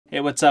Hey,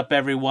 what's up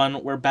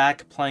everyone? We're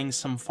back playing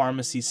some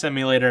Pharmacy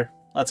Simulator.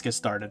 Let's get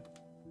started.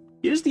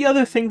 Here's the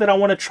other thing that I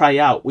want to try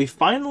out. We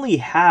finally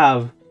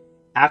have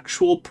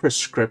actual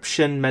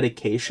prescription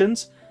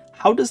medications.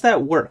 How does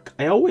that work?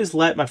 I always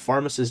let my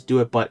pharmacist do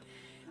it, but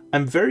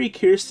I'm very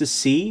curious to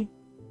see,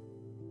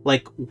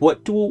 like,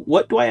 what do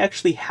I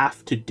actually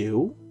have to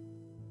do?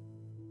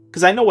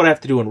 Because I know what I have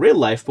to do in real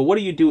life, but what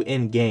do you do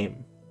in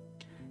game?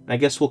 And I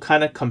guess we'll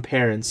kind of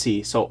compare and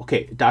see. So,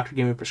 okay, doctor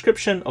gave me a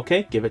prescription.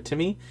 Okay, give it to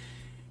me.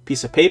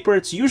 Piece of paper.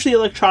 It's usually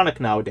electronic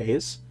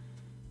nowadays.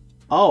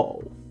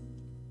 Oh.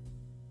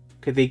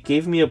 Okay, they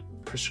gave me a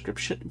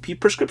prescription.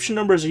 Prescription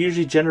numbers are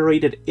usually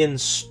generated in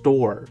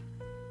store,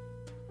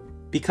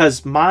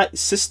 because my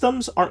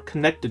systems aren't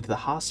connected to the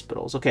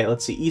hospitals. Okay,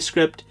 let's see.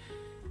 eScript.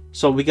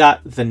 So we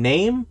got the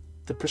name,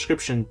 the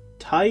prescription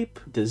type,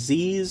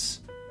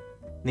 disease,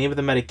 name of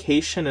the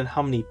medication, and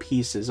how many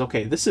pieces.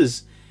 Okay, this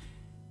is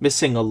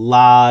missing a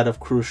lot of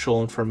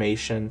crucial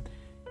information.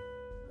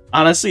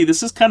 Honestly,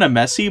 this is kind of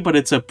messy, but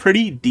it's a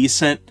pretty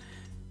decent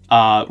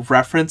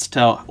reference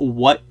to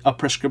what a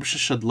prescription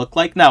should look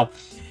like. Now,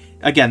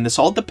 again, this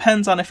all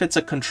depends on if it's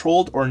a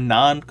controlled or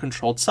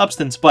non-controlled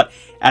substance, but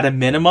at a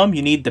minimum,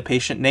 you need the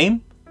patient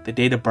name, the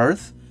date of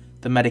birth,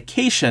 the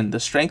medication, the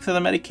strength of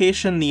the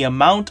medication, the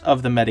amount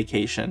of the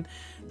medication.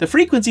 The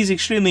frequency is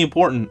extremely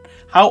important.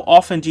 How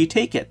often do you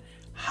take it?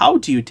 How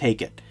do you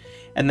take it?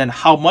 And then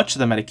how much of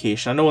the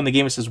medication? I know in the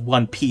game it says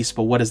one piece,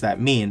 but what does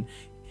that mean?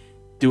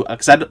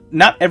 Because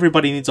not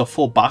everybody needs a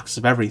full box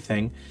of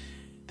everything.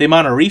 The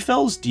amount of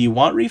refills, do you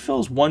want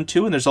refills? 1,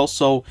 2, and there's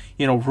also,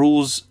 you know,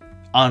 rules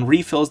on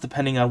refills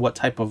depending on what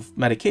type of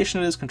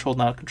medication it is, controlled,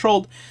 not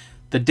controlled,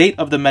 the date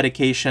of the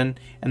medication,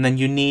 and then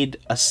you need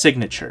a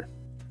signature.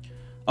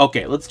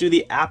 Okay, let's do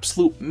the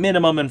absolute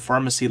minimum in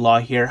pharmacy law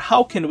here.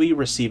 How can we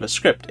receive a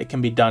script? It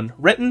can be done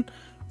written,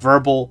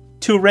 verbal,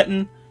 to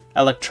written,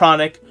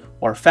 electronic,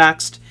 or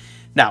faxed.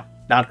 Now,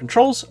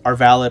 non-controls are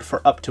valid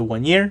for up to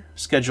 1 year,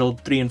 Schedule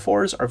 3 and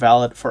 4s are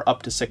valid for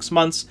up to 6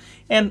 months,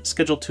 and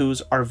Schedule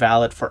 2s are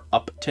valid for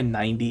up to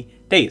 90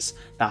 days.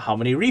 Now, how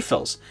many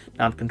refills?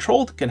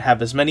 Non-controlled can have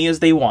as many as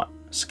they want.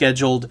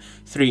 Scheduled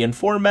 3 and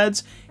 4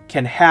 meds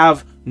can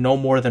have no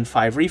more than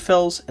 5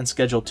 refills, and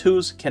Schedule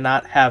 2s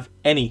cannot have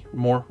any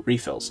more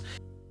refills.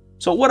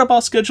 So what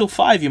about Schedule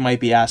 5, you might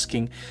be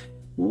asking?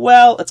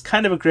 Well, it's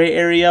kind of a gray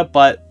area,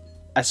 but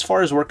as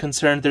far as we're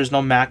concerned, there's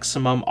no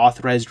maximum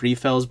authorized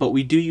refills, but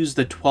we do use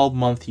the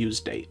 12-month use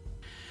date.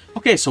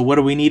 Okay, so what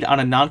do we need on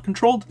a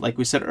non-controlled? Like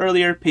we said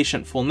earlier,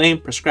 patient full name,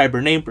 prescriber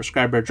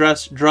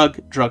address, drug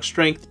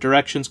strength,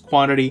 directions,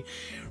 quantity,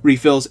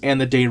 refills,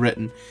 and the day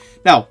written.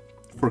 Now,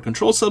 for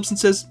controlled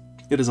substances,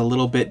 it is a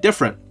little bit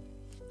different.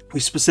 We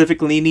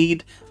specifically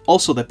need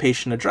also the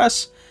patient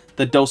address,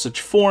 the dosage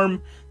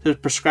form, the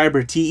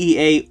prescriber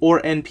DEA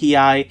or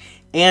NPI,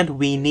 and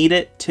we need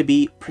it to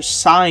be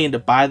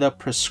signed by the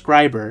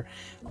prescriber,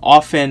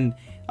 often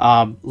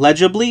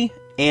legibly,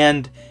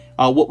 and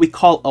what we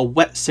call a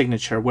wet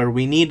signature, where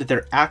we need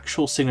their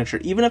actual signature.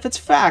 Even if it's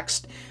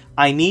faxed,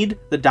 I need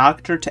the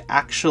doctor to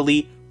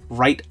actually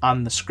write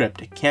on the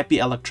script. It can't be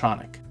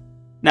electronic.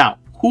 Now,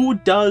 who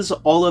does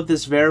all of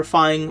this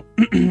verifying?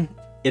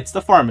 It's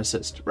the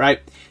pharmacist, right?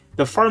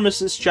 The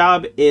pharmacist's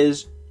job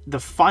is the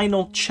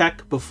final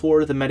check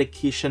before the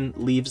medication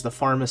leaves the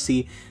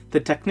pharmacy. The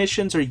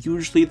technicians are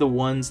usually the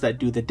ones that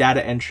do the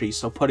data entry,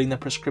 so putting the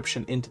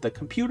prescription into the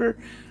computer,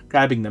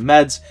 grabbing the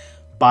meds,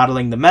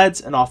 bottling the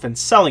meds, and often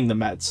selling the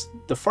meds.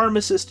 The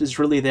pharmacist is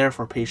really there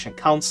for patient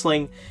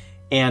counseling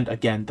and,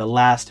 again, the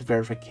last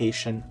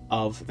verification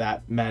of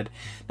that med.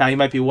 Now, you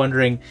might be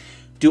wondering,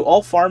 do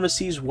all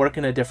pharmacies work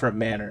in a different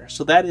manner?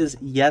 So that is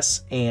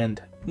yes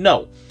and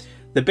no.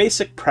 The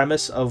basic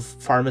premise of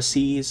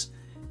pharmacies,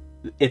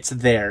 it's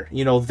there.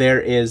 You know,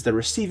 there is the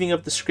receiving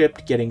of the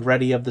script, getting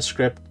ready of the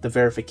script, the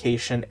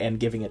verification, and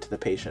giving it to the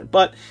patient.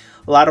 But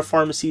a lot of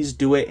pharmacies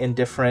do it in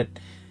different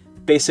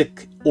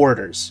basic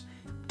orders,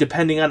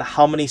 depending on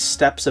how many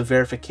steps of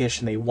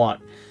verification they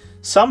want.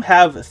 Some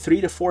have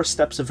 3 to 4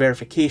 steps of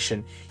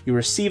verification. You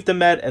receive the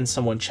med and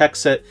someone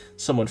checks it,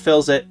 someone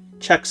fills it,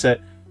 checks it,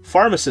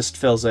 pharmacist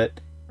fills it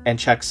and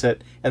checks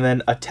it, and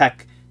then a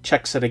tech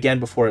checks it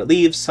again before it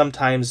leaves.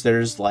 Sometimes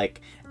there's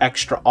like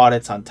extra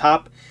audits on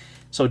top.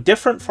 So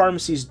different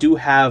pharmacies do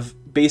have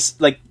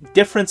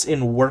difference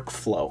in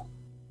workflow.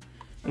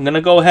 I'm going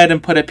to go ahead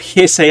and put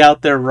a PSA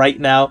out there right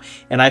now,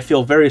 and I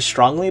feel very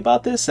strongly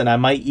about this, and I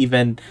might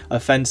even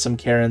offend some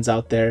Karens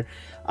out there.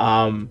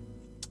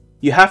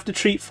 You have to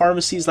treat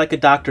pharmacies like a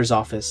doctor's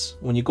office.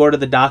 When you go to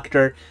the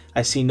doctor,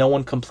 I see no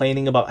one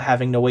complaining about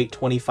having to wait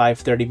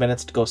 25-30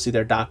 minutes to go see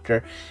their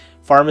doctor.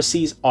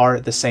 Pharmacies are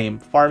the same.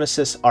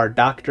 Pharmacists are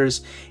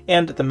doctors,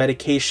 and the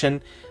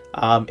medication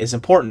is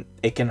important.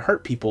 It can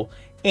hurt people.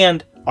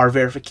 And our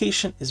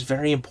verification is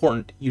very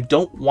important. You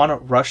don't want to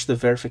rush the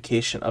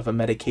verification of a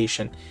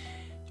medication.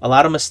 A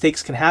lot of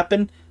mistakes can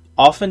happen,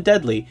 often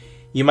deadly.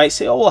 You might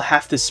say, oh, well,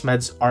 half the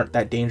meds aren't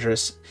that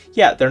dangerous.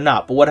 Yeah, they're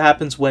not. But what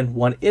happens when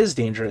one is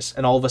dangerous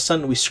and all of a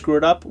sudden we screw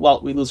it up?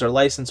 Well, we lose our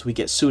license, we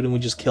get sued, and we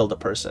just killed a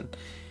person.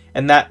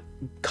 And that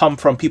come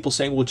from people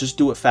saying, well, just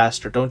do it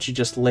faster. Don't you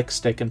just lick,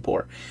 stick, and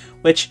pour?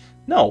 Which,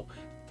 no.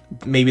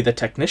 Maybe the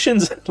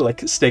technicians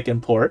lick, stick,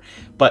 and pour,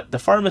 but the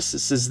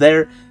pharmacist is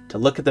there to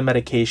look at the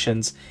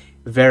medications,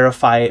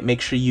 verify it,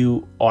 make sure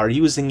you are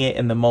using it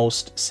in the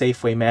most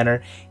safe way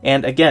manner.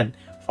 And again,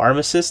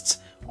 pharmacists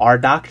are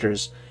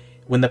doctors.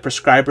 When the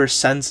prescriber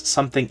sends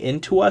something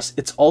into us,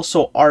 it's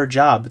also our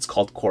job. It's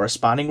called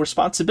corresponding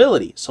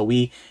responsibility. So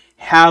we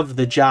have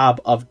the job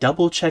of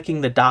double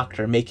checking the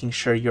doctor, making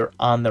sure you're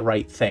on the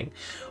right thing.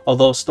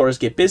 Although stores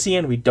get busy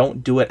and we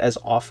don't do it as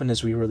often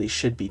as we really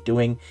should be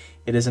doing,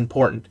 it is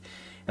important.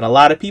 And a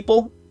lot of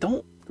people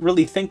don't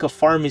really think of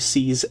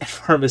pharmacies and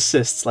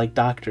pharmacists like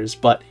doctors,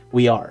 but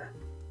we are.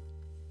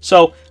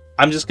 So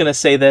I'm just going to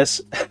say this,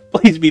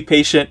 please be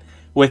patient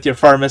with your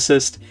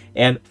pharmacist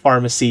and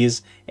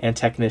pharmacies and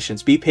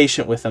technicians. Be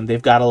patient with them.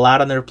 They've got a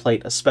lot on their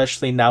plate,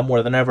 especially now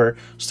more than ever.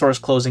 Stores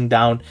closing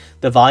down.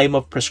 The volume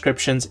of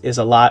prescriptions is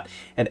a lot,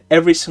 and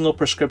every single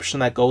prescription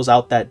that goes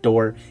out that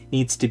door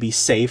needs to be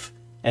safe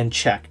and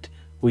checked.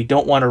 We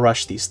don't want to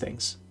rush these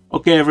things.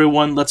 Okay,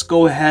 everyone, let's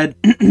go ahead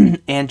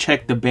and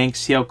check the bank,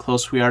 see how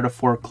close we are to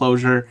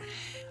foreclosure.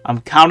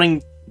 I'm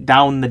counting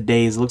down the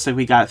days. It looks like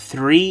we got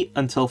 3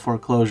 until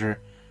foreclosure.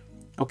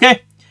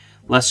 Okay,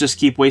 let's just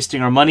keep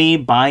wasting our money,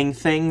 buying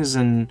things,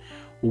 and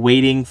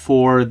waiting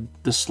for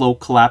the slow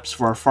collapse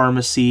for our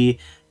pharmacy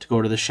to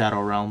go to the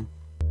Shadow Realm.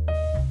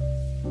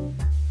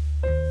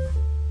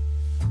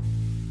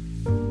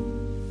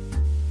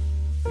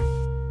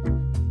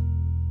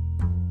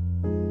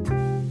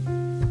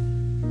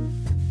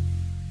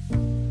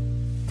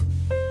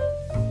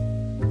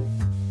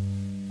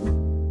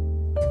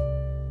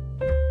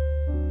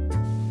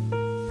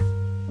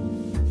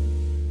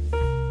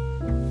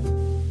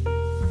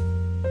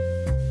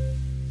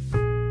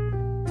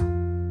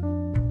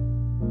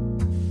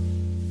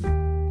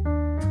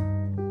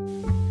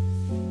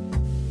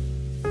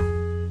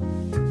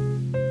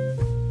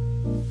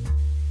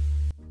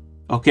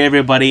 Okay,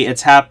 everybody,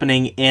 it's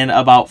happening in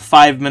about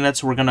 5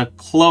 minutes. We're going to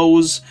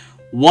close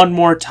one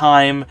more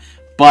time,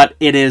 but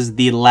it is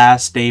the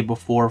last day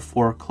before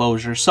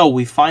foreclosure. So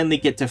we finally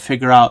get to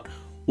figure out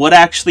what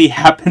actually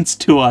happens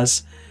to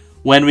us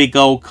when we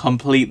go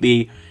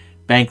completely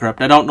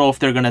bankrupt. I don't know if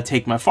they're going to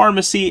take my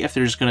pharmacy, if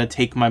they're just going to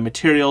take my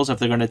materials, if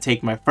they're going to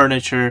take my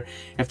furniture,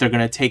 if they're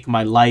going to take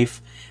my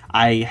life.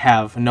 I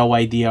have no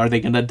idea. Are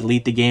they going to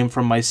delete the game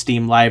from my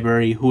Steam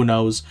library? Who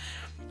knows?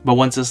 But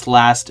once this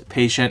last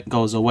patient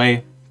goes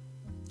away,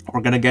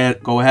 we're going to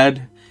go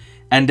ahead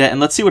and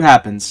let's see what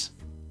happens.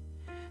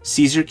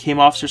 Caesar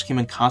officers came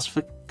and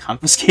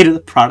confiscated the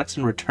products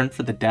in return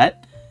for the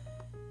debt.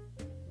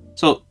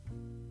 So,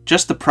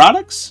 just the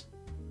products?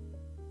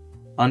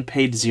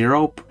 Unpaid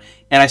 0.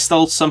 And I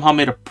still somehow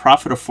made a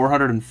profit of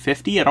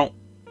 450? I don't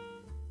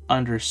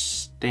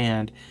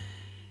understand.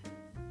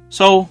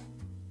 So,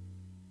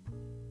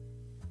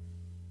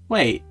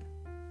 wait.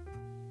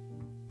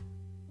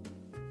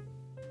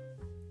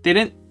 They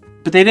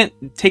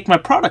didn't take my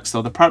products,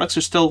 though. The products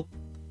are still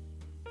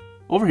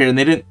over here, and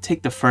they didn't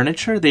take the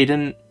furniture. They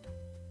didn't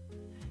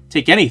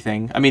take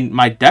anything. I mean,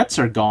 my debts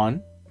are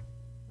gone.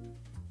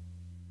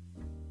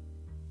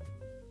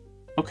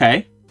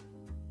 Okay.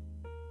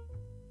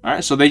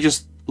 Alright, so they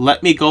just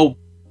let me go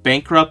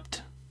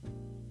bankrupt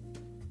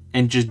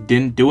and just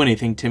didn't do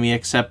anything to me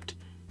except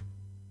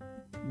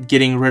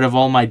getting rid of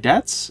all my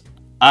debts?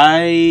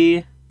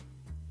 I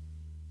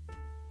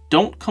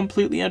don't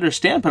completely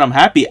understand, but I'm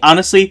happy.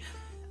 Honestly,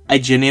 I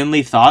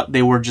genuinely thought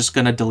they were just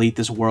going to delete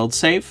this world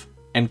save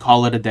and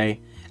call it a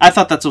day. I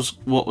thought that's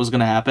what was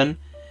going to happen.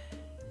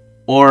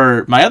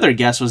 Or my other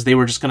guess was they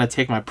were just going to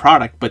take my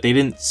product, but they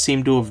didn't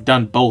seem to have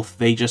done both.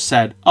 They just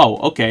said, oh,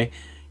 okay,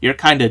 you're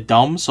kind of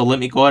dumb, so let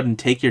me go ahead and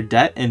take your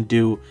debt and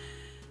do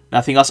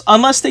nothing else.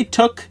 Unless they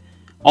took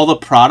all the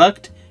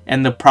product,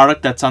 and the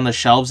product that's on the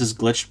shelves is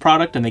glitched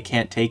product, and they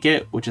can't take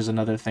it, which is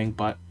another thing,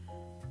 but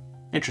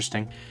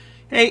interesting.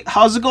 Hey,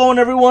 how's it going,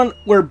 everyone?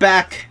 We're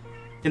back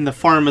in the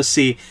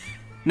pharmacy.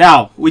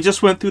 Now, we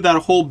just went through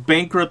that whole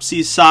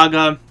bankruptcy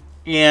saga,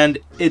 and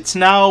it's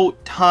now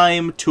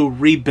time to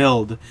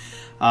rebuild.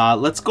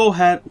 Let's go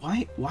ahead.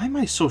 Why am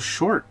I so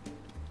short?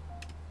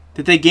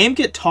 Did the game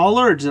get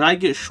taller, or did I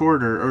get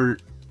shorter? Or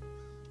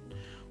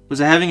was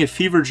I having a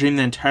fever dream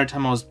the entire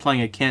time I was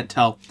playing? I can't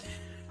tell.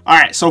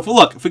 Alright, so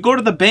if we go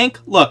to the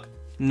bank, look,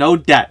 no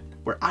debt.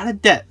 We're out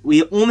of debt.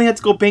 We only had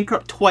to go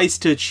bankrupt twice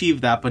to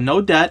achieve that, but no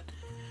debt.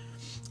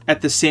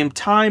 At the same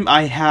time,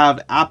 I have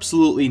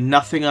absolutely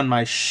nothing on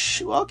my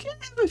okay,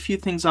 I have a few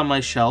things on my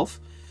shelf.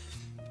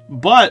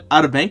 But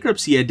out of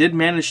bankruptcy, I did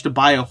manage to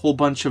buy a whole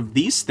bunch of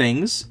these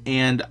things,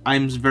 and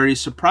I'm very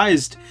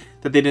surprised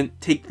that they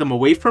didn't take them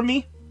away from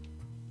me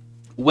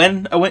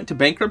when I went to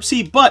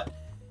bankruptcy. But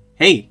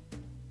hey,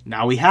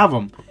 now we have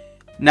them.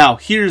 Now,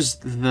 here's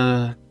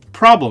the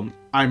problem.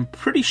 I'm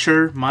pretty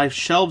sure my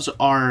shelves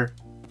are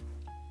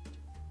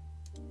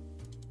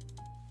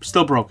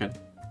still broken.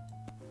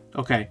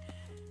 Okay.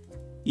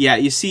 Yeah,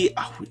 you see,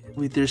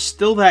 there's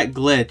still that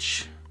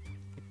glitch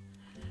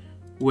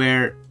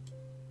where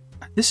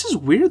This is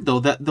weird, though,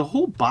 that the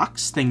whole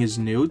box thing is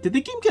new. Did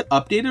the game get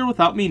updated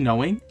without me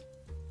knowing?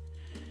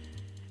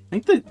 I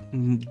think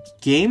the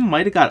game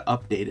might have got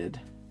updated.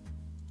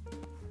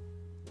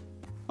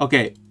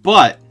 Okay,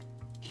 but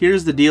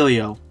here's the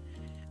dealio.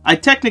 I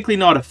technically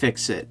know how to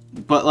fix it,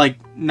 but, like,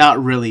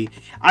 not really.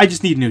 I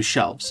just need new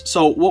shelves.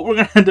 So what we're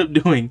going to end up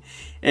doing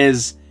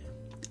is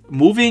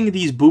moving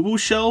these boo-boo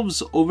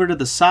shelves over to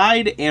the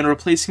side and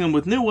replacing them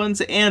with new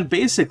ones, and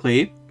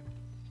basically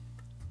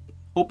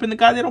hoping to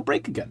God they don't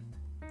break again.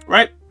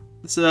 Right?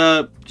 It's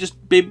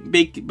just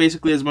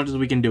basically as much as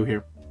we can do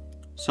here.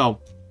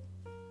 So,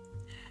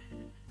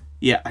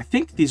 yeah, I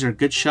think these are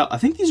good shelves. I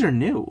think these are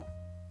new.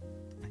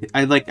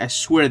 I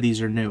swear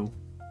these are new.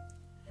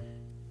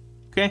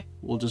 Okay,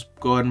 we'll just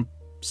go ahead and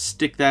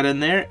stick that in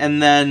there.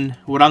 And then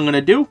what I'm going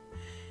to do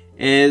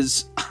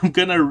is I'm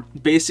going to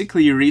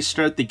basically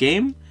restart the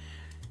game.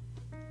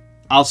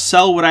 I'll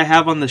sell what I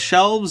have on the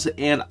shelves,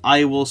 and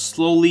I will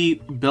slowly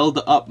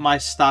build up my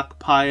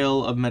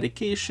stockpile of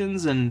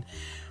medications, and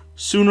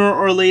sooner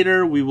or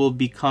later we will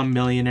become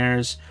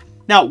millionaires.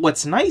 Now,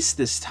 what's nice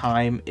this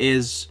time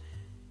is,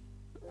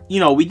 you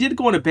know, we did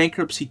go into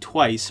bankruptcy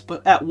twice,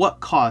 but at what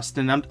cost?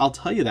 And I'll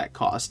tell you that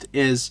cost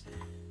is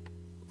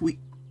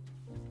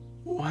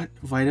what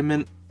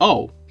vitamin?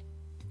 Oh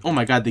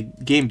my God, the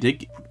game did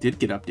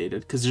get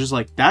updated, because there's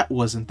like that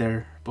wasn't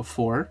there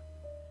before.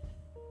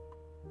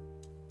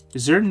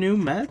 Is there new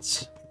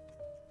meds?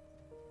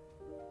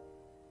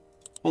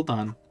 Hold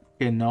on.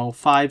 Okay, no,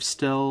 5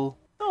 still.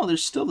 No,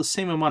 there's still the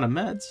same amount of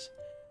meds.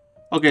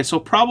 Okay,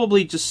 so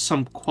probably just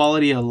some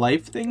quality of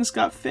life things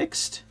got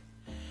fixed,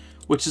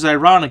 which is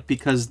ironic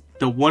because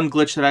the one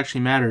glitch that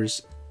actually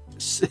matters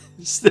is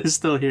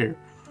still here.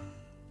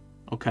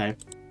 Okay.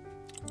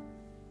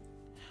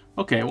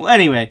 Okay, well,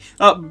 anyway,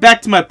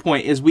 back to my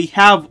point is we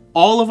have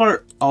all of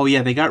our... Oh,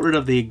 yeah, they got rid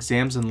of the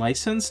exams and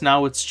license.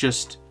 Now it's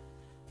just...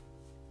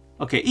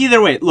 Okay,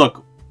 either way,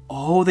 look.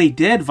 Oh, they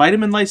did.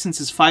 Vitamin license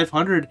is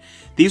 500.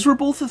 These were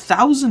both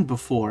 1,000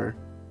 before.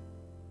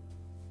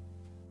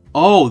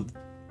 Oh,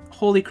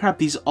 holy crap.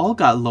 These all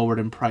got lowered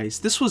in price.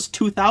 This was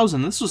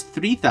 2,000. This was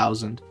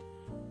 3,000.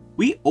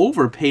 We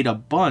overpaid a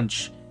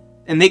bunch.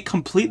 And they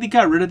completely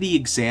got rid of the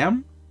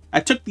exam? I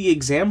took the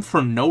exam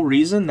for no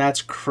reason?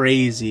 That's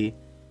crazy.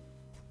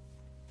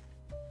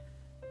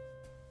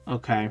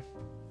 Okay.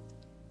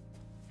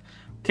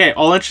 Okay,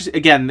 all interesting.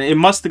 Again, it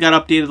must have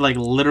got updated like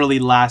literally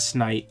last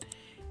night.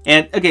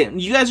 And again,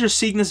 you guys are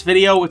seeing this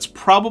video, it's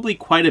probably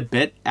quite a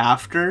bit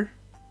after.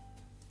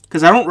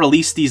 Because I don't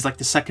release these like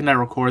the second I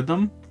record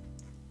them.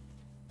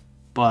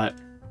 But,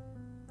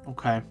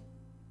 okay.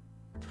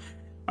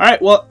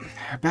 Alright, well,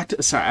 back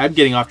to... Sorry, I'm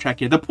getting off track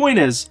here. The point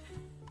is,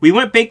 we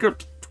went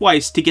bankrupt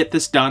twice to get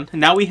this done. And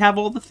now we have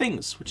all the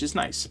things, which is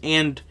nice.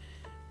 And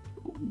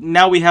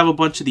now we have a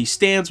bunch of these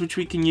stands which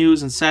we can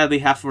use. And sadly,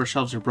 half of our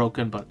shelves are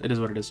broken, but it is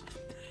what it is.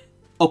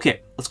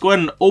 Okay, let's go ahead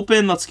and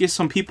open. Let's get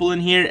some people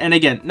in here. And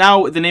again,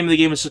 now the name of the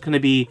game is just going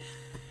to be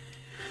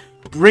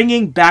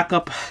bringing back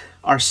up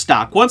our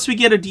stock. Once we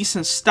get a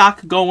decent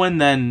stock going,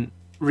 then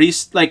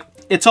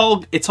it's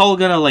all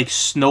gonna like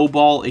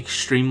snowball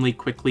extremely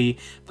quickly.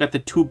 We've got the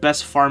 2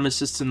 best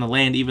pharmacists in the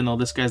land, even though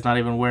this guy's not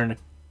even wearing a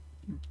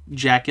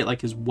jacket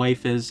like his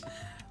wife is.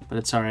 But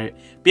it's alright.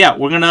 But yeah,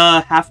 we're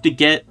gonna have to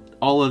get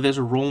all of this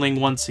rolling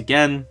once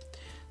again.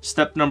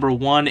 Step number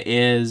 1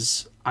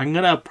 is... I'm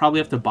going to probably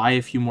have to buy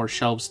a few more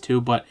shelves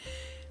too, but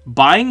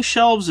buying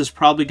shelves is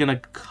probably going to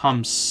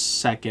come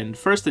second.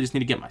 First, I just need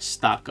to get my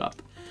stock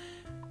up.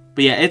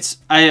 But yeah,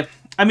 I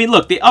mean,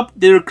 look,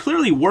 they're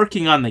clearly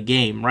working on the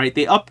game, right?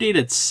 They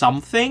updated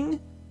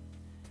something.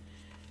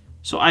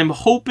 So I'm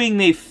hoping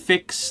they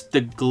fix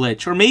the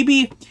glitch. Or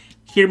maybe,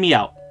 hear me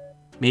out.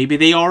 Maybe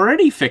they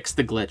already fixed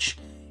the glitch.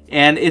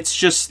 And it's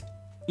just,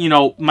 you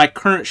know, my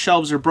current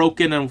shelves are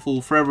broken and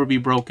will forever be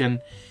broken.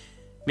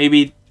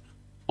 Maybe,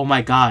 oh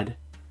my God.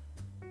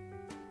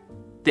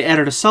 They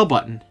added a sell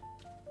button.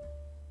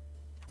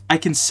 I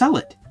can sell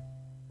it.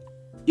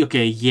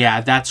 Okay, yeah,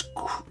 that's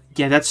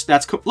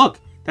look,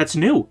 that's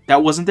new.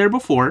 That wasn't there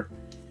before.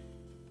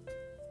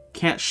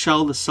 Can't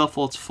sell the stuff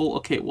while it's full.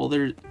 Okay, well,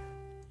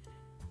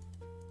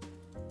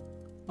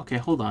 okay,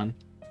 hold on.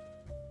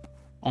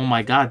 Oh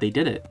my God, they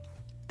did it.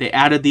 They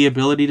added the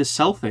ability to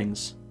sell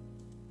things.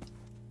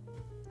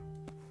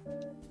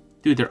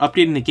 Dude, they're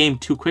updating the game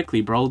too quickly,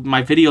 bro.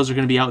 My videos are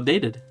going to be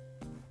outdated.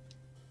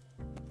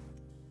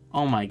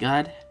 Oh my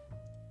God.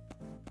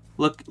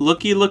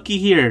 Looky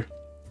here.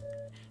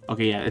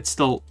 Okay, yeah, it's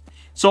still...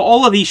 So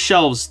all of these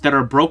shelves that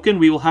are broken,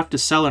 we will have to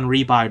sell and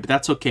rebuy, but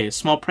that's okay. A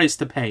small price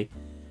to pay.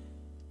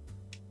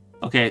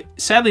 Okay,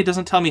 sadly it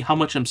doesn't tell me how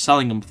much I'm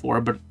selling them for,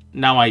 but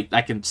now I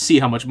can see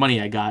how much money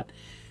I got.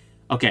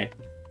 Okay.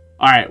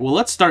 Alright, well,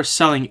 let's start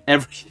selling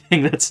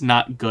everything that's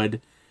not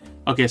good.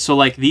 Okay, so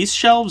like these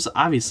shelves,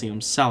 obviously I'm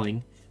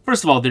selling.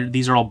 First of all,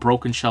 these are all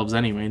broken shelves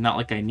anyway, not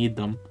like I need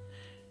them.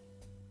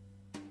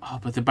 Oh,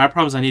 but the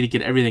problem is I need to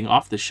get everything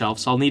off the shelf,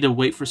 so I'll need to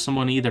wait for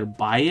someone to either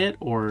buy it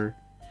or...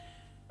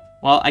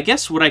 Well, I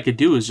guess what I could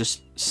do is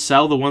just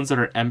sell the ones that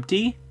are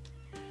empty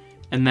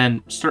and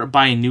then start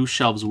buying new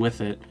shelves with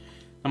it.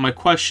 And my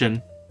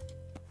question...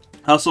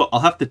 Also, I'll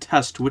have to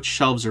test which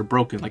shelves are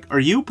broken. Like, are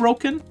you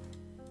broken?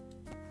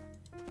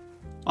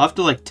 I'll have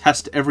to, like,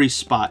 test every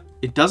spot.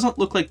 It doesn't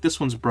look like this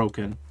one's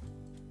broken.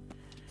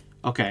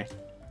 Okay.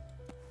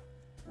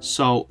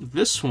 So,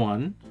 this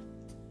one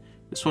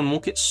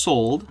won't get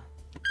sold.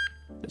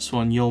 This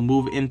one, you'll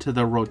move into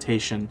the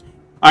rotation.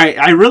 Alright,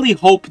 I really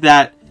hope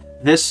that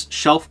this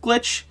shelf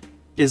glitch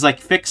is, like,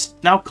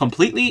 fixed now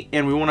completely,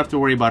 and we won't have to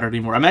worry about it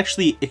anymore. I'm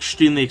actually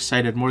extremely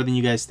excited, more than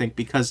you guys think,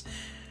 because...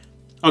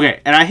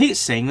 Okay, and I hate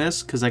saying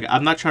this, because, like,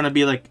 I'm not trying to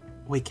be like,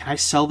 wait, can I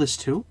sell this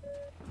too?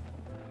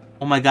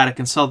 Oh my god, I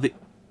can sell the...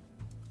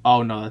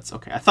 Oh, no, that's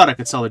okay. I thought I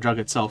could sell the drug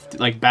itself,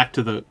 like, back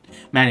to the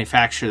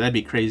manufacturer. That'd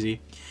be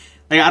crazy.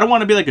 Like, I don't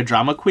want to be, like, a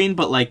drama queen,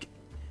 but, like,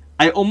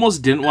 I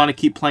almost didn't want to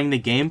keep playing the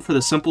game for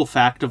the simple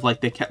fact of,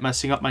 like, they kept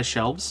messing up my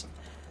shelves.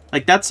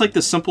 Like, that's, like,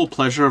 the simple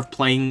pleasure of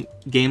playing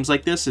games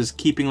like this, is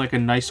keeping, like, a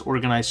nice,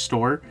 organized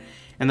store.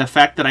 And the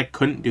fact that I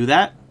couldn't do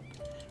that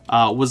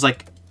was,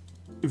 like,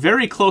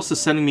 very close to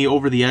sending me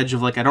over the edge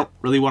of, like, I don't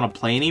really want to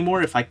play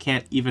anymore if I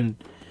can't even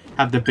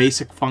have the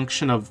basic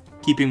function of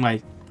keeping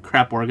my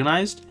crap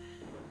organized.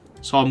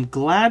 So I'm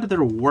glad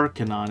they're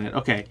working on it.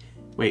 Okay,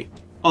 wait.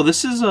 Oh,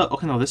 this is a...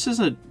 Okay, no, this is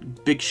a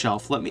big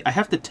shelf. Let me... I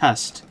have to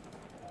test.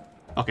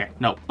 Okay,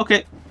 no.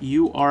 Okay,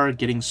 you are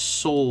getting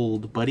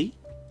sold, buddy.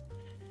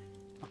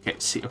 Okay,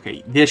 see,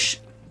 okay,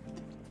 this...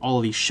 All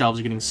of these shelves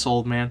are getting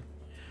sold, man.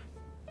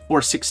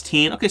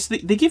 416. Okay, so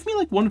they give me,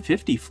 like,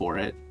 150 for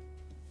it.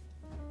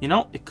 You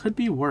know, it could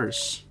be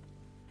worse.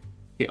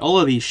 Okay, all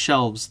of these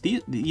shelves,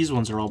 these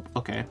ones are all...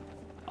 Okay.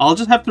 I'll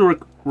just have to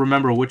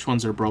remember which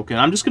ones are broken.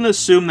 I'm just going to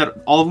assume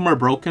that all of them are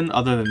broken,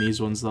 other than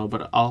these ones, though,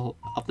 but I'll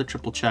have to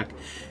triple check.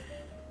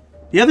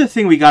 The other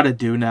thing we got to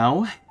do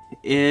now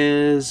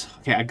is...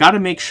 Okay, I got to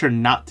make sure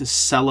not to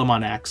sell them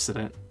on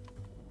accident.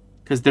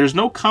 Because there's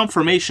no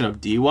confirmation of,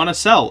 do you want to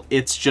sell?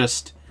 It's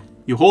just,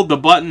 you hold the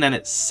button and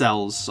it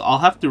sells. So I'll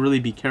have to really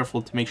be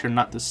careful to make sure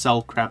not to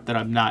sell crap that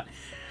I'm not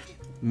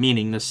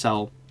meaning to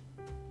sell.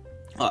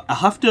 I'll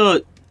have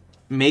to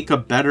make a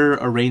better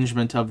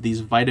arrangement of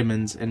these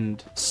vitamins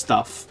and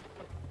stuff.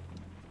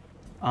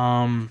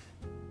 Okay,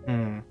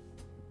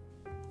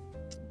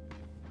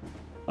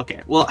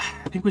 well,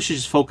 I think we should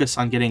just focus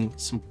on getting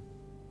some...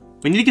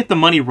 We need to get the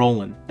money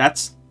rolling.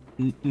 That's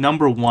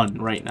number one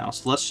right now.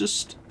 So let's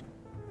just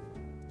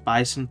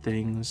buy some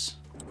things.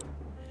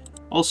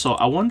 Also,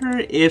 I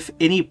wonder if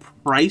any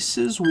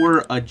prices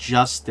were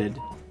adjusted.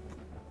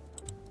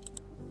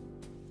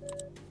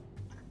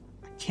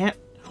 I can't...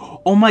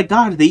 Oh my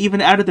god, they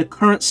even added the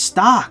current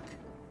stock.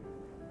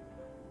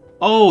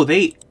 Oh,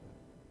 they...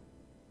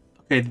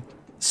 Okay,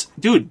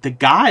 dude, the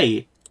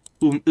guy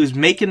who's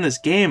making this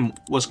game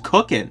was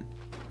cooking.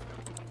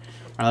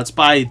 Alright, let's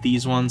buy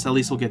these ones. At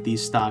least we'll get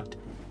these stocked.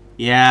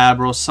 Yeah,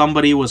 bro,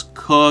 somebody was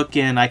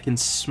cooking. I can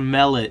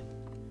smell it.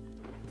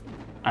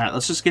 Alright,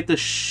 let's just get the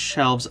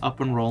shelves up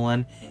and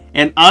rolling.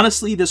 And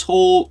honestly, this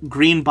whole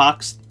green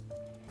box...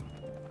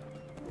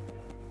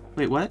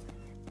 Wait, what?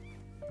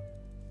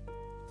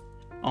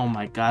 Oh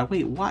my god,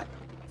 wait, what?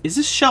 Is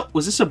this shelf...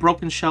 Was this a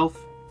broken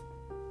shelf?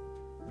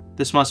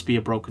 This must be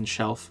a broken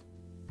shelf.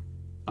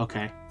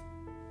 Okay.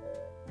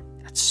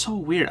 That's so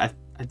weird. I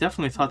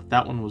definitely thought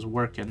that one was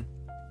working.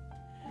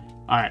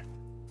 Alright.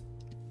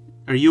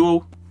 Are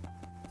you...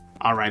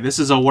 Alright, this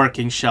is a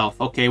working shelf.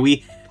 Okay,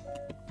 we...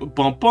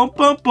 Bump, bump,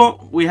 bump,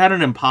 bump. We had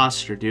an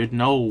imposter, dude.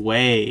 No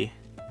way.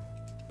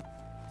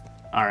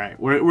 Alright,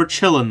 we're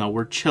chilling, though.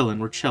 We're chilling.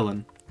 We're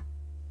chilling.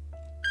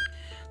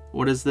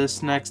 What is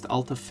this next?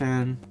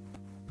 Ultifin.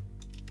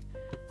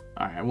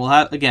 Alright,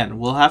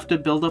 we'll have to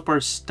build up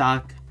our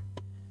stock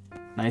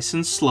nice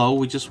and slow.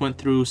 We just went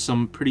through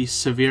some pretty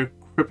severe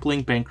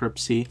crippling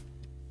bankruptcy.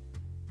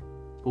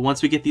 But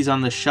once we get these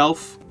on the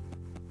shelf...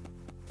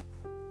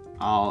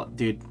 Oh,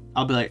 dude.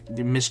 I'll be like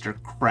Mr.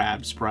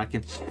 Krabs, bro. I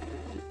can...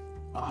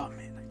 Oh,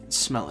 man. I can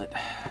smell it.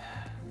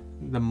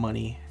 The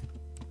money.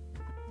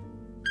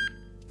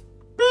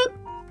 Beep.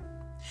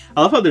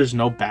 I love how there's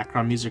no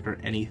background music or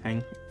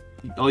anything.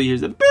 All you hear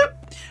is a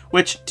beep.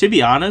 Which, to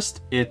be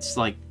honest, it's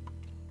like...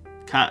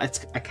 I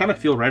kind of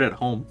feel right at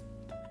home.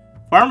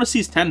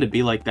 Pharmacies tend to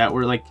be like that,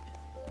 where, like...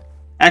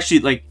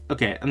 Actually, like,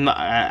 okay,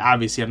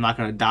 obviously I'm not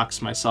going to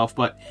dox myself,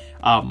 but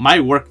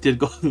my work did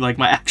go, like,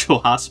 my actual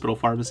hospital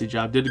pharmacy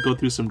job did go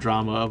through some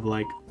drama of,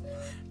 like,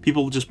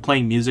 people just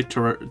playing music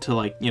to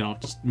like, you know,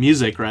 just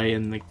music, right?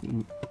 And, like,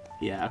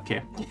 yeah,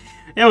 okay.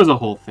 It was a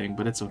whole thing,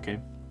 but it's okay.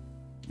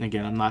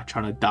 Again, I'm not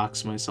trying to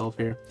dox myself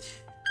here.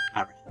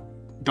 All right.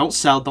 Don't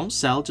sell,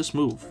 just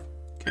move,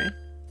 okay?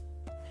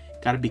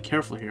 Gotta be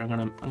careful here.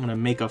 I'm gonna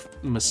make a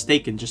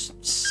mistake and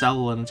just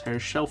sell an entire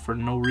shelf for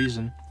no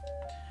reason.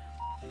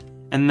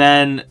 And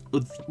then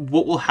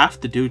what we'll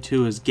have to do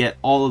too is get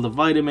all of the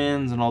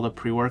vitamins and all the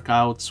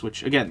pre-workouts,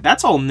 which again,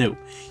 that's all new.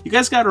 You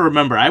guys got to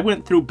remember, I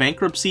went through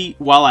bankruptcy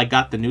while I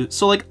got the new,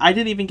 so like I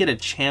didn't even get a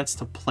chance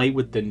to play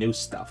with the new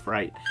stuff,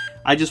 right?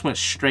 I just went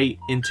straight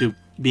into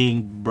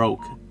being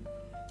broke.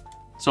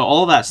 So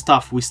all that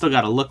stuff we still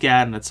got to look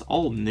at, and it's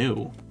all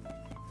new.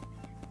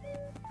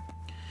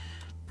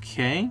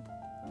 Okay.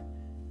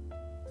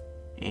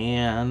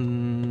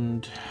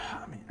 And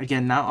I mean,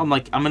 again, now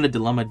I'm in a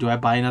dilemma. Do I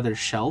buy another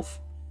shelf?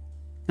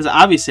 Because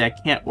obviously I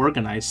can't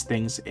organize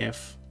things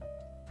if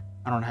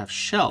I don't have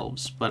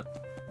shelves.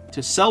 But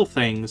to sell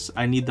things,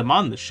 I need them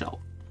on the shelf.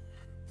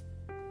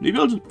 Maybe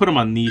I'll just put them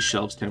on these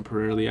shelves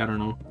temporarily. I don't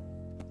know.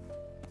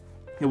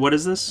 Hey, what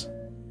is this?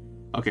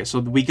 Okay, so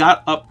we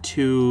got up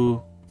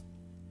to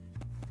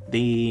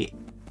the...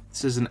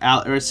 This is an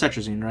or a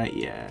cetrazine, right?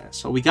 Yeah.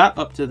 So we got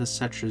up to the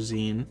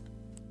cetrazine.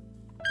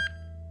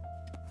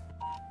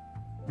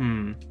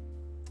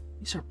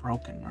 These are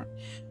broken.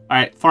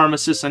 Alright,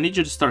 pharmacist, I need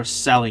you to start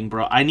selling,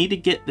 bro. I need to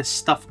get this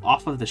stuff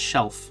off of the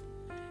shelf.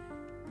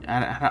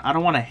 I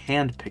don't want to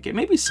hand pick it.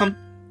 Maybe some...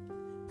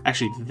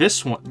 Actually,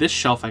 this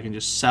shelf I can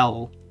just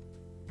sell.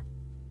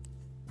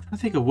 I'm trying to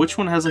think of which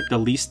one has like the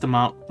least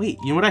amount. Wait,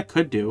 you know what I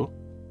could do?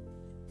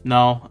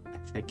 No,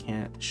 I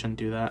can't. I shouldn't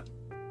do that.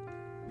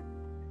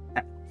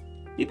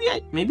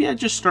 Maybe I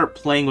just start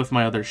playing with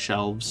my other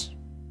shelves.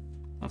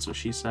 That's what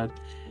she said.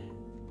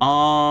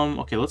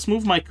 Okay, let's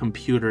move my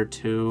computer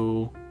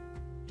to...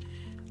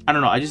 I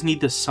don't know, I just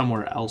need this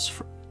somewhere else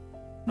for...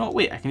 No,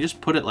 wait, I can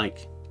just put it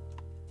like...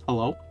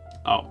 Hello?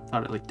 Oh, I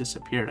thought it like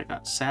disappeared. I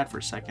got sad for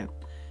a second.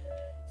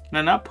 Can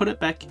I not put it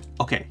back?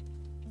 Okay.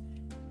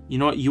 You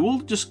know what? You will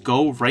just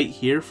go right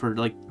here for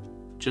like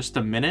just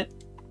a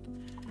minute.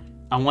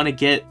 I want to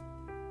get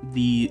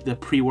the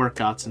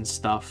pre-workouts and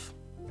stuff.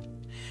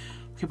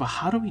 Okay, but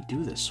how do we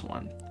do this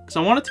one? Because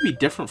I want it to be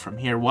different from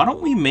here. Why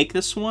don't we make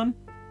this one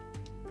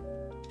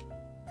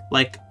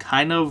like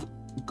kind of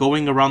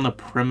going around the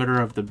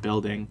perimeter of the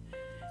building?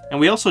 And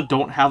we also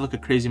don't have like a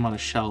crazy amount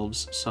of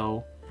shelves,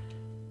 so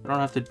I don't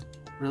have to...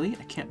 Really?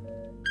 I can't...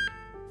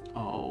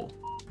 Oh.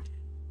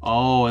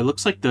 Oh, it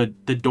looks like the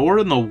door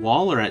and the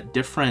wall are at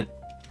different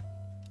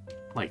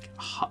like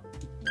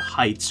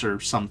heights or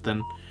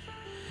something.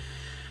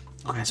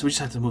 Okay, so we just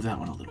have to move that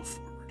one a little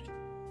forward.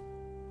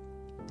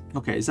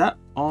 Okay, is that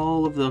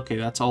all of the... Okay,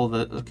 that's all of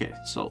the... Okay,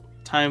 so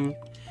time...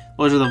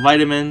 Those are the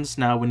vitamins.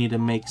 Now we need to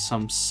make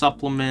some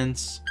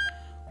supplements.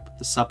 Put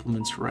the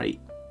supplements right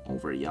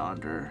over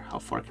yonder. How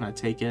far can I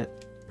take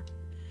it?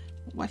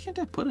 Why can't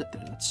I put it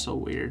there? That's so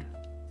weird.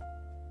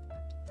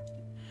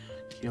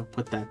 Okay, I'll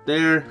put that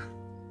there.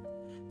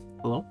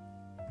 Hello?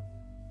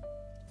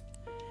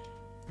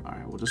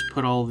 Alright, we'll just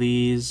put all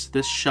these.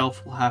 This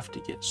shelf will have to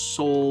get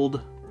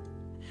sold.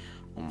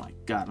 Oh my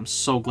god, I'm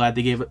so glad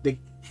they gave it...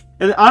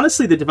 And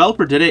honestly, the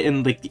developer did it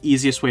in like the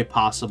easiest way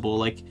possible.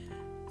 Like,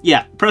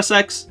 yeah, press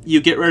X, you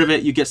get rid of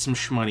it, you get some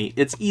shmoney.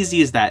 It's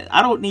easy as that.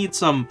 I don't need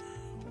some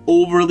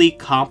overly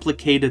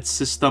complicated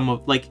system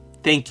of like,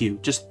 thank you.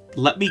 Just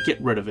let me get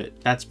rid of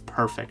it. That's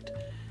perfect.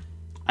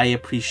 I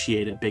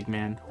appreciate it, big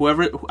man.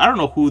 Whoever, I don't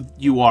know who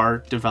you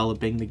are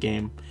developing the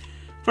game.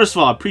 First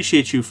of all, I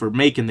appreciate you for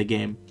making the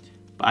game.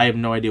 But I have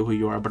no idea who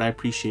you are, but I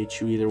appreciate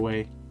you either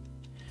way.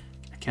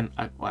 I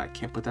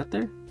can't put that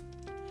there?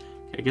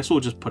 Okay, I guess we'll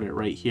just put it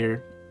right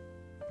here.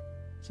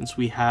 Since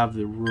we have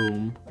the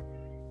room.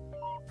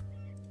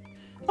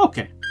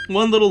 Okay,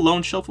 one little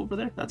lone shelf over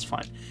there. That's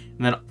fine.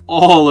 And then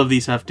all of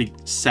these have to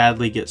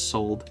sadly get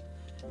sold.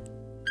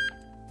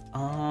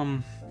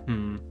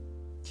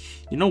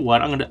 You know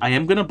what? I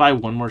am gonna buy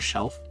one more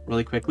shelf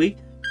really quickly,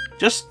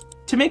 just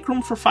to make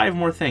room for 5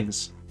 more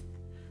things.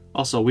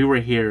 Also, we were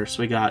here,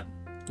 so we got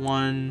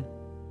 1,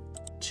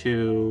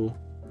 2,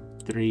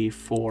 3,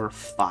 4,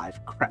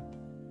 5. Crap.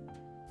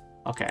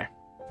 Okay.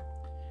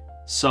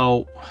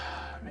 So,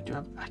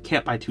 I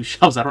can't buy 2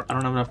 shelves. I don't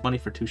have enough money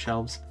for 2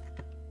 shelves.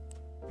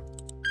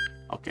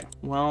 Okay.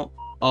 Well.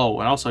 Oh,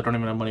 and also I don't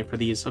even have money for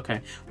these.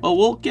 Okay. Well,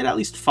 we'll get at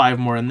least 5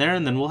 more in there,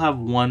 and then we'll have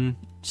one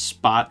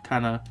spot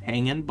kind of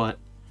hanging, but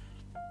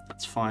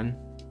that's fine.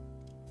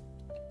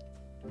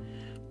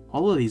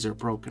 All of these are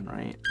broken,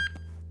 right?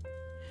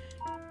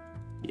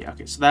 Yeah,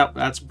 okay, so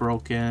that's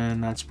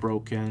broken, that's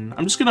broken.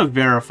 I'm just gonna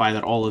verify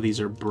that all of these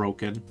are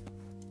broken.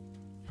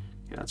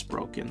 Okay, that's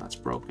broken, that's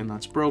broken,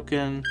 that's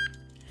broken.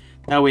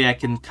 That way I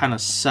can kind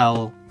of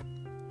sell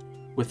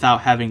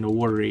without having to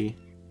worry.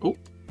 Oh,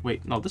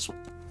 wait, no, this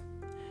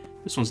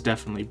one's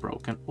definitely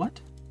broken.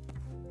 What?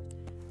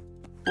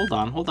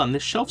 Hold on,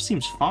 this shelf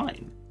seems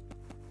fine.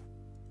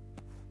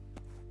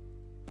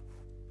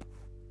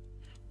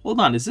 Hold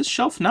on, is this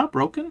shelf not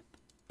broken?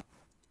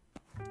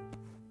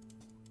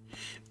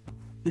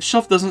 This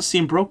shelf doesn't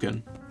seem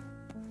broken.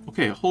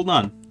 Okay, hold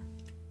on.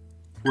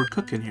 We're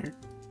cooking here.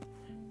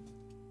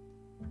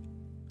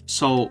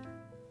 So,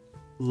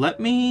 let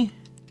me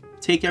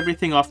take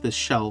everything off this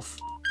shelf.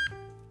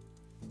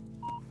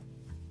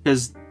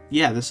 Because,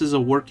 yeah, this is a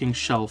working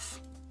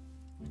shelf.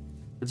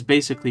 It's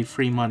basically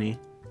free money.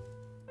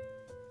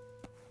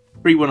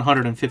 Free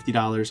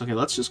 $150. Okay,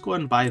 let's just go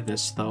ahead and buy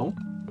this, though.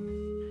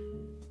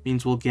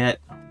 Means we'll get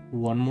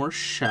one more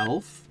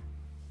shelf.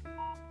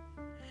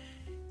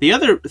 The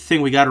other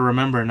thing we got to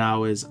remember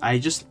now is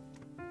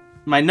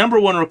my number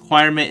one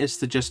requirement is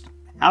to just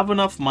have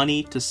enough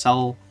money to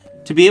sell,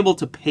 to be able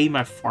to pay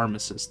my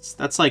pharmacists.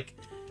 That's like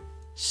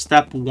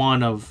step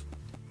 1 of,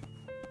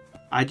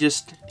 I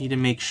just need to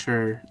make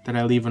sure that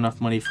I leave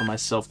enough money for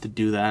myself to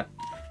do that.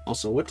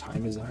 Also, what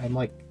time is it? I'm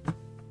like...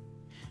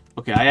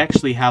 Okay, I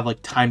actually have,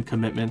 like, time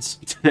commitments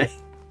today.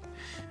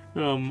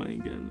 Oh my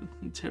god,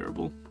 I'm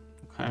terrible.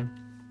 Okay.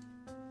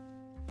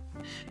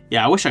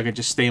 Yeah, I wish I could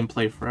just stay and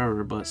play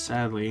forever, but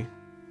sadly...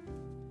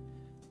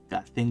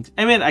 Got things...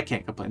 I mean, I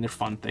can't complain. They're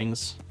fun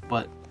things,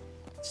 but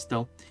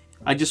still.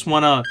 I just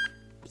want to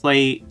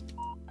play...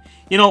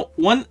 You know,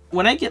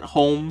 when I get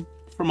home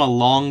from a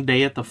long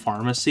day at the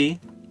pharmacy,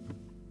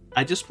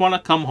 I just want to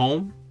come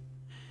home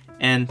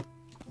and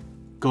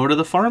go to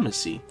the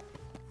pharmacy.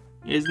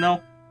 You guys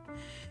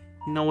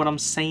know what I'm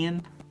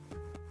saying?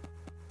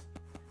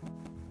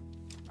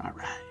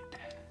 Alright.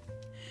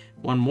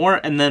 One more,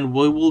 and then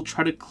we will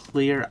try to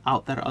clear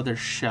out that other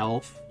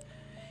shelf.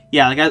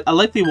 Yeah, like I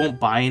likely won't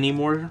buy any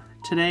more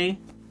today,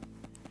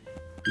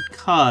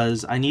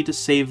 because I need to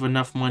save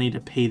enough money to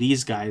pay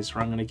these guys, or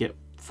I'm going to get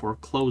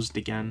foreclosed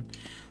again.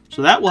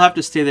 So that will have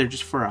to stay there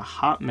just for a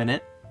hot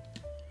minute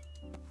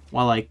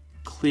while I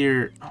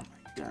clear... Oh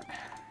my god.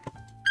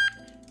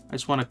 I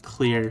just want to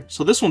clear...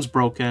 So this one's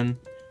broken.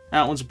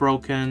 That one's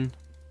broken.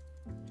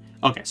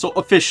 Okay, so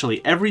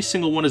officially, every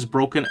single one is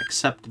broken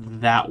except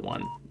that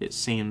one, it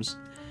seems.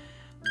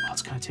 Oh,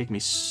 it's going to take me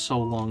so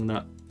long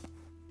to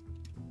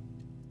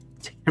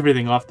take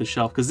everything off the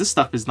shelf, because this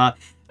stuff is not...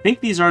 I think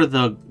these are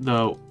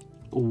the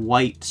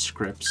white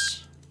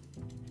scripts.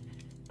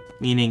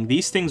 Meaning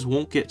these things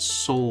won't get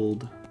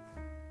sold.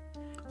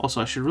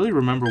 Also, I should really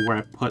remember where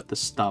I put the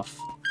stuff.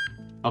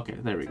 Okay,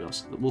 there we go.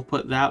 So we'll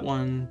put that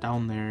one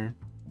down there.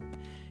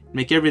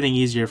 Make everything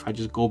easier if I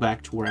just go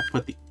back to where I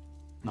put the...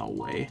 No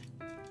way.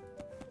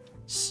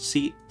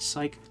 See?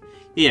 Psych.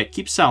 Yeah,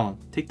 keep selling.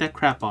 Take that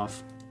crap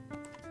off.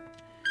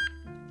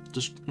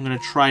 I'm gonna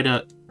try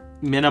to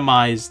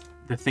minimize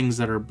the things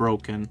that are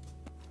broken.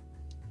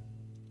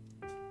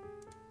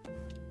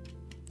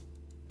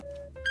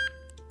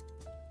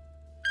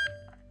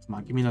 Come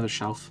on, give me another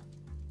shelf.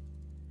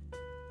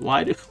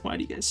 Why do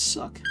you guys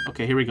suck?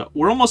 Okay, here we go.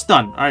 We're almost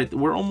done. All right,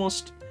 we're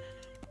almost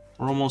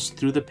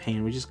through the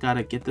pain. We just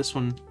gotta get this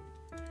one,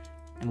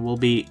 and we'll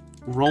be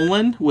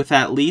rolling with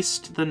at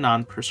least the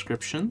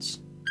non-prescriptions.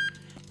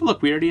 But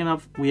look, we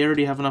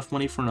already have enough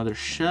money for another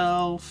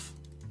shelf.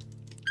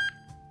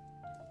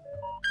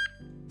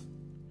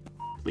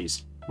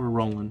 Please, we're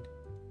rolling.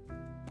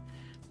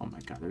 Oh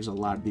my god, there's a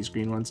lot of these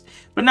green ones.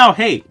 But now,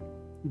 hey,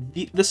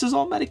 this is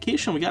all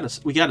medication. We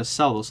gotta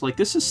sell those. Like,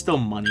 this is still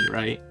money,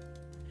 right?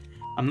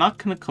 I'm not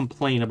gonna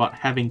complain about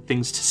having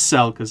things to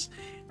sell, because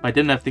if I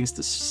didn't have things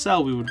to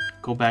sell, we would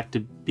go back to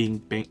being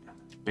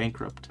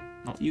bankrupt.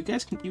 No, you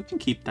guys you can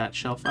keep that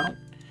shelf. I don't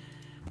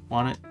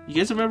want it. You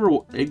guys have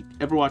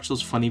ever watched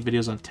those funny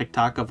videos on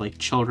TikTok of like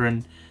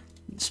children,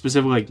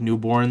 specifically like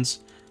newborns,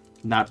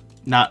 not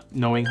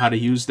knowing how to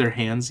use their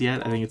hands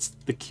yet? I think it's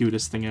the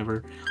cutest thing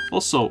ever.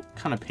 Also,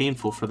 kind of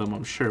painful for them,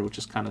 I'm sure, which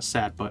is kind of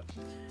sad, but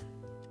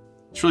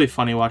it's really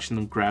funny watching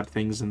them grab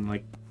things and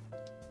like...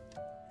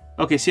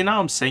 Okay, see, now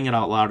I'm saying it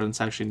out loud and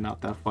it's actually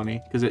not that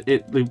funny, because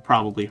it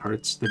probably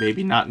hurts the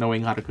baby not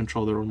knowing how to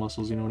control their own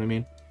muscles, you know what I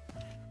mean?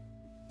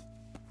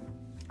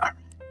 Alright.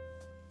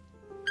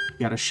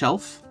 Got a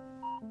shelf.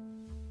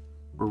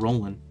 We're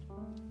rolling.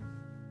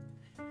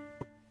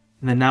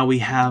 And then now we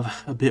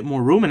have a bit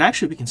more room, and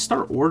actually we can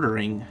start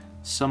ordering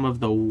some of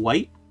the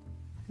white.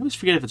 I always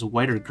forget if it's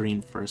white or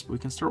green first, but we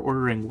can start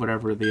ordering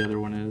whatever the other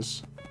one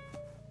is.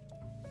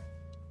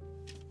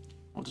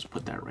 I'll just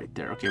put that right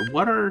there. Okay,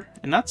 what are...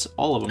 And that's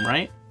all of them,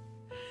 right?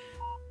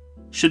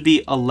 Should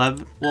be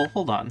 11... Well,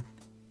 hold on.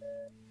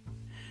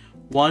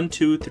 1,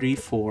 2, 3,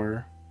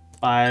 4,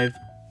 5,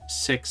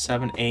 6,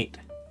 7, 8,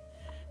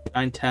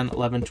 9, 10,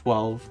 11,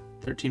 12,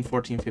 13,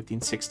 14, 15,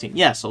 16.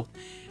 Yeah, so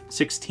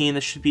 16.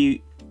 This should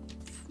be...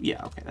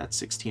 Yeah, okay, that's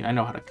 16. I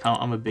know how to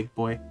count. I'm a big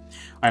boy.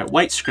 All right,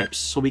 white scripts.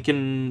 So we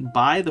can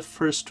buy the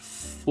first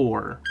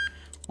 4.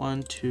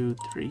 1, 2,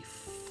 3,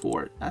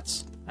 4.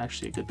 That's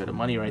actually a good bit of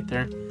money right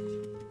there.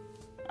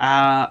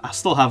 I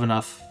still have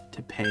enough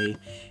to pay.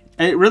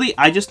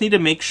 I just need to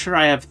make sure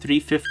I have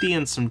 $350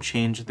 and some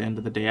change at the end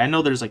of the day. I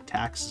know there's like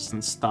taxes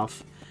and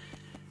stuff.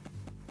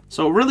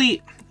 So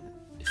really,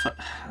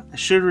 I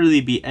should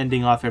really be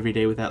ending off every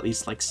day with at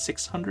least like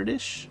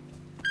 600-ish.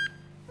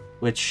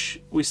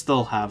 Which we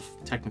still have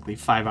technically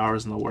 5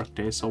 hours in the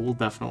workday, so we'll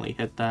definitely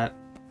hit that.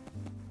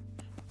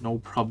 No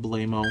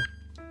problemo.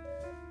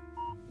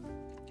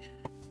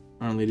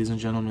 Alright, ladies and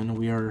gentlemen,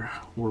 we're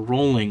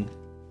rolling.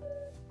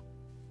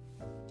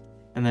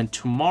 And then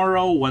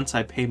tomorrow, once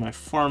I pay my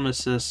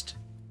pharmacist,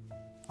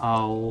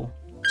 I'll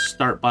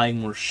start buying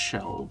more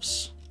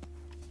shelves.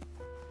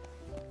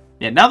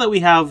 Yeah, now that we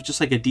have just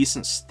like a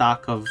decent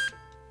stock of...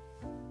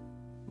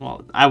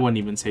 Well, I wouldn't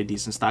even say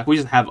decent stock. We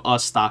just have a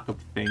stock of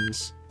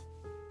things.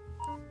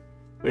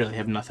 We really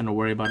have nothing to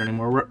worry about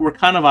anymore. We're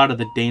kind of out of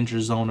the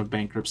danger zone of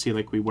bankruptcy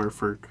like we were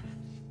for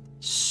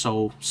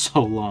so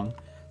long.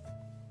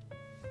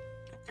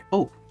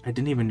 Oh, I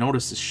didn't even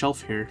notice this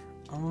shelf here.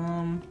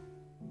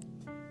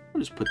 I'll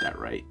just put that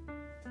right.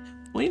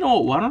 Well, you know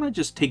what? Why don't I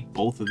just take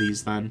both of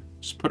these then?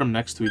 Just put them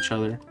next to each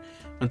other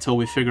until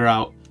we figure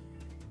out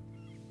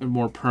a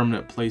more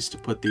permanent place to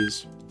put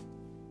these.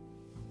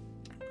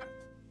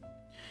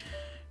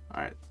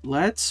 Alright,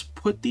 let's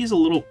put these a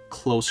little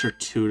closer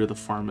to the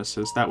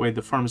pharmacist. That way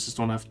the pharmacists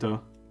don't have to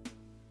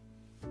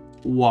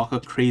walk a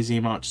crazy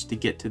amount just to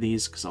get to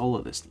these, because all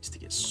of this needs to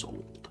get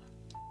sold.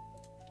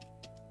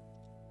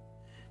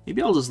 Maybe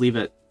I'll just leave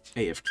it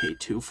AFK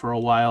 2 for a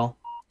while.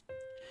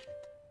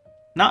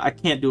 Not, I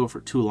can't do it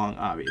for too long,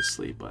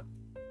 obviously, but...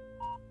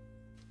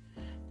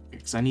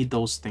 because I need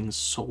those things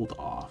sold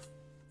off.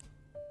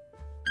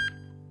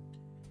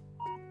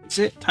 That's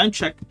it. Time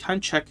check.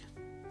 Time check.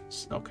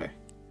 Okay.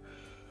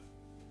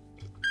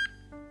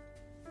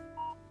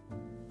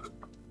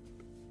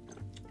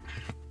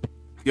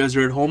 You guys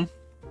are at home?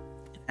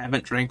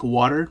 Haven't drank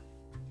water?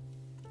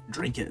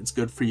 Drink it. It's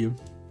good for you.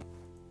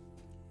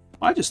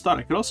 Well, I just thought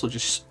I could also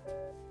just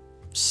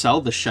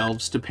sell the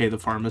shelves to pay the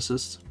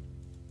pharmacist.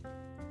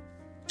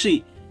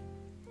 Actually,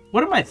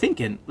 what am I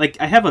thinking? Like,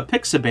 I have a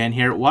Pixaban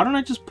here. Why don't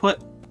I just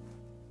put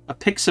a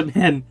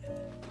Pixaban,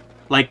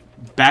 like,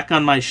 back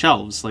on my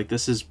shelves? Like,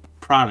 this is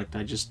product.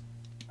 I just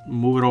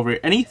move it over.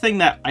 Anything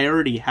that I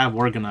already have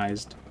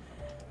organized,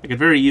 I could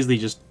very easily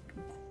just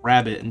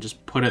grab it and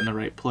just put it in the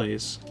right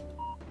place.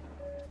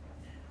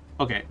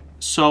 Okay,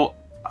 so,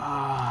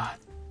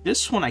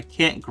 this one I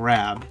can't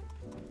grab.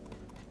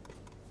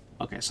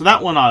 Okay, so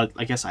that one,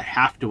 I guess I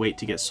have to wait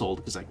to get sold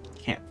because I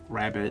can't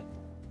grab it.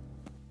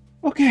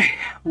 Okay,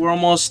 we're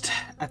almost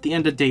at the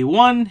end of day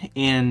 1,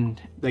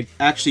 and, like,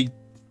 actually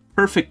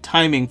perfect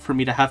timing for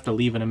me to have to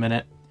leave in a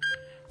minute.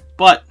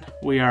 But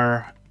we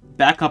are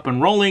back up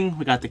and rolling.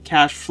 We got the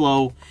cash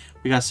flow.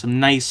 We got some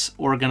nice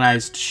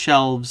organized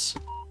shelves.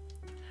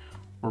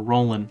 We're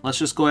rolling. Let's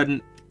just go ahead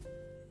and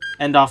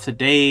end off the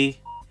day.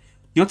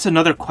 You know what's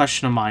another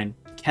question of mine?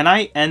 Can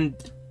I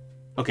end...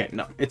 Okay,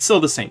 no, it's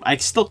still the same. I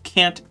still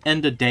can't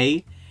end a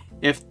day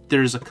if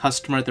there's a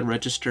customer at the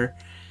register.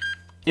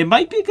 It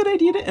might be a good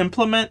idea to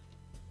implement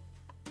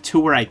to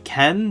where I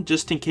can,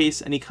 just in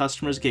case any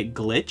customers get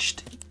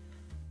glitched.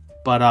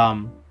 But,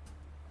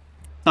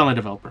 tell my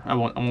developer. I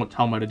won't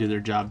tell them how to do their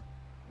job.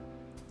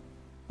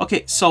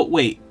 Okay, so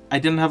wait. I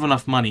didn't have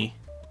enough money,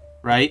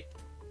 right?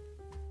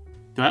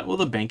 Do I owe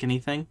the bank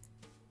anything?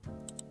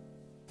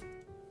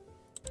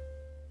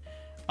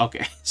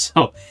 Okay,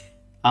 so,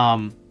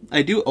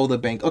 I do owe the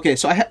bank. Okay,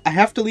 so I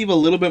have to leave a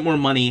little bit more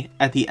money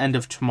at the end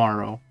of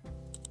tomorrow.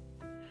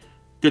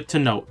 Good to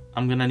note.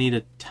 I'm gonna need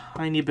a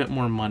tiny bit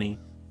more money.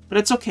 But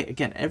it's okay.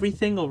 Again,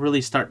 everything will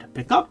really start to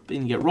pick up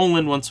and get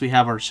rolling once we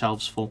have our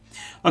shelves full.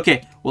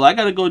 Okay, well, I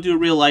gotta go do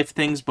real life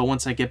things, but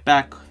once I get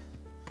back,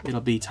 it'll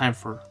be time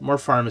for more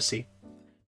pharmacy.